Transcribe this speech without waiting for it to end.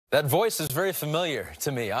That voice is very familiar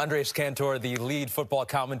to me. Andres Cantor, the lead football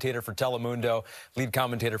commentator for Telemundo, lead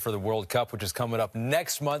commentator for the World Cup, which is coming up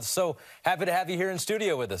next month. So happy to have you here in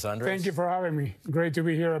studio with us, Andres. Thank you for having me. Great to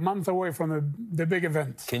be here, a month away from the big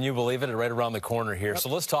event. Can you believe it? Right around the corner here. Yep. So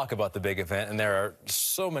let's talk about the big event. And there are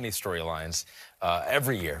so many storylines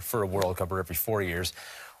every year for a World Cup, or every 4 years.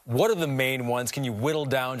 What are the main ones? Can you whittle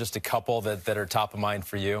down just a couple that are top of mind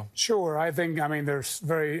for you? Sure. I mean, there's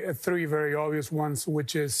three very obvious ones,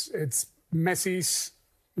 which is it's Messi's,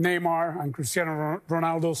 Neymar, and Cristiano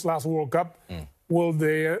Ronaldo's last World Cup. Will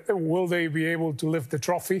they be able to lift the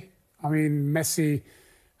trophy? I mean, Messi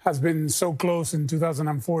has been so close in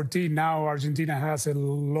 2014. Now Argentina has a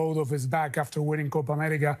load off his back after winning Copa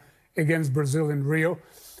America against Brazil in Rio.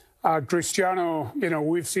 Cristiano,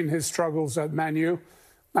 we've seen his struggles at Man U.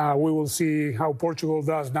 We will see how Portugal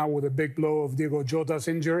does now with a big blow of Diogo Jota's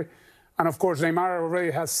injury. And, of course, Neymar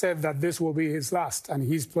already has said that this will be his last, and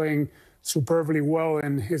he's playing superbly well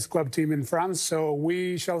in his club team in France. So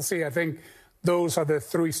we shall see. I think those are the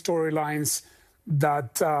three storylines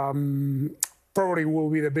that probably will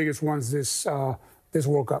be the biggest ones this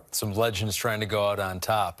World Cup. Some legends trying to go out on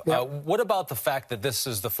top. Yep. What about the fact that this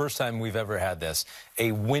is the first time we've ever had this,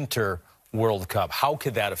 a winter World Cup? How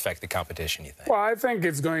could that affect the competition, you think? Well, I think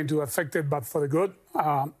it's going to affect it, but for the good.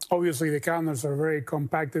 Obviously, the calendars are very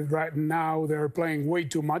compacted right now. They're playing way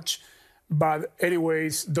too much. But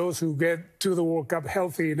anyways, those who get to the World Cup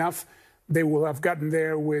healthy enough, they will have gotten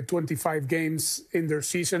there with 25 games in their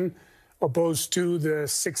season, opposed to the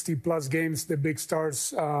 60-plus games the big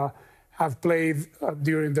stars have played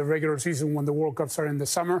during the regular season when the World Cups are in the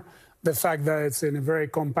summer. The fact that it's in a very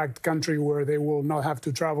compact country where they will not have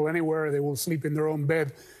to travel anywhere. They will sleep in their own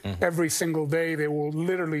bed every single day. They will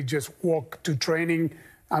literally just walk to training.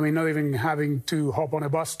 I mean, not even having to hop on a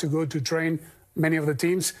bus to go to train, many of the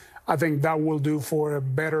teams. I think that will do for a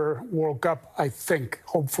better World Cup, I think.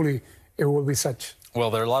 Hopefully, it will be such. Well,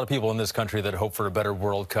 there are a lot of people in this country that hope for a better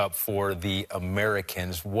World Cup for the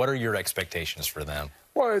Americans. What are your expectations for them?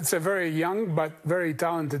 Well, it's a very young but very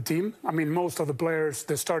talented team. I mean, most of the players,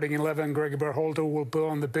 the starting 11, Greg Berhalter will put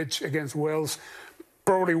on the pitch against Wales,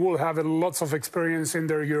 probably will have lots of experience in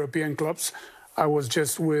their European clubs. I was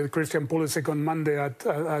just with Christian Pulisic on Monday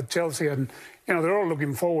at Chelsea, and they're all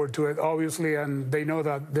looking forward to it, obviously, and they know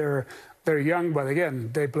that they're young. But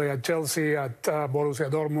again, they play at Chelsea, at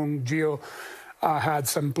Borussia Dortmund. Gio had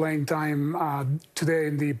some playing time today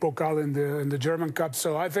in the Pokal in the German Cup.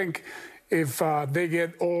 So I think if they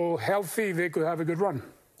get all healthy, they could have a good run.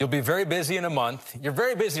 You'll be very busy in a month. You're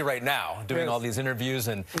very busy right now doing all these interviews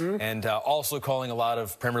and also calling a lot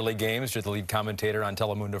of Premier League games. You're the lead commentator on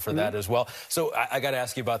Telemundo for that as well. So I got to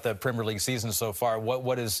ask you about the Premier League season so far.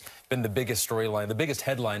 What has been the biggest storyline, the biggest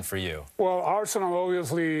headline for you? Well, Arsenal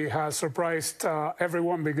obviously has surprised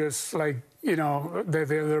everyone because,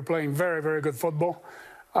 they're playing very, very good football.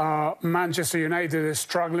 Manchester United is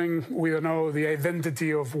struggling. We don't know the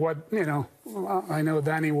identity of what, I know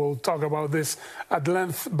Danny will talk about this at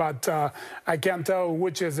length, but I can't tell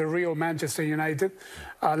which is the real Manchester United.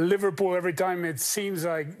 Liverpool, every time it seems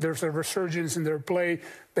like there's a resurgence in their play,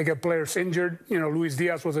 they get players injured. Luis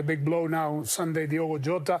Diaz was a big blow now Sunday, Diogo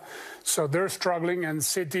Jota. So they're struggling. And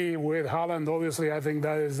City with Haaland, obviously, I think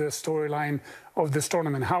that is the storyline of this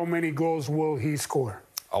tournament. How many goals will he score?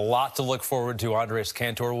 A lot to look forward to. Andres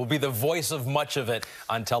Cantor will be the voice of much of it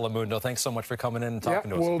on Telemundo. Thanks so much for coming in and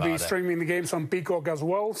talking to us about it. We'll be streaming the games on Peacock as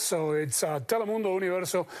well. So it's Telemundo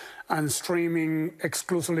Universo and streaming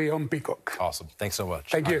exclusively on Peacock. Awesome. Thanks so much.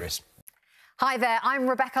 Thank you. Hi there, I'm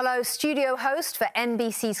Rebecca Lowe, studio host for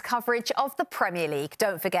NBC's coverage of the Premier League.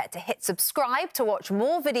 Don't forget to hit subscribe to watch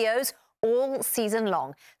more videos all season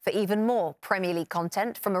long. For even more Premier League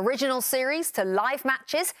content, from original series to live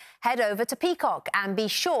matches, head over to Peacock and be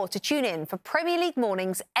sure to tune in for Premier League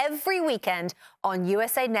mornings every weekend on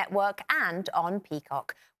USA Network and on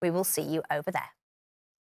Peacock. We will see you over there.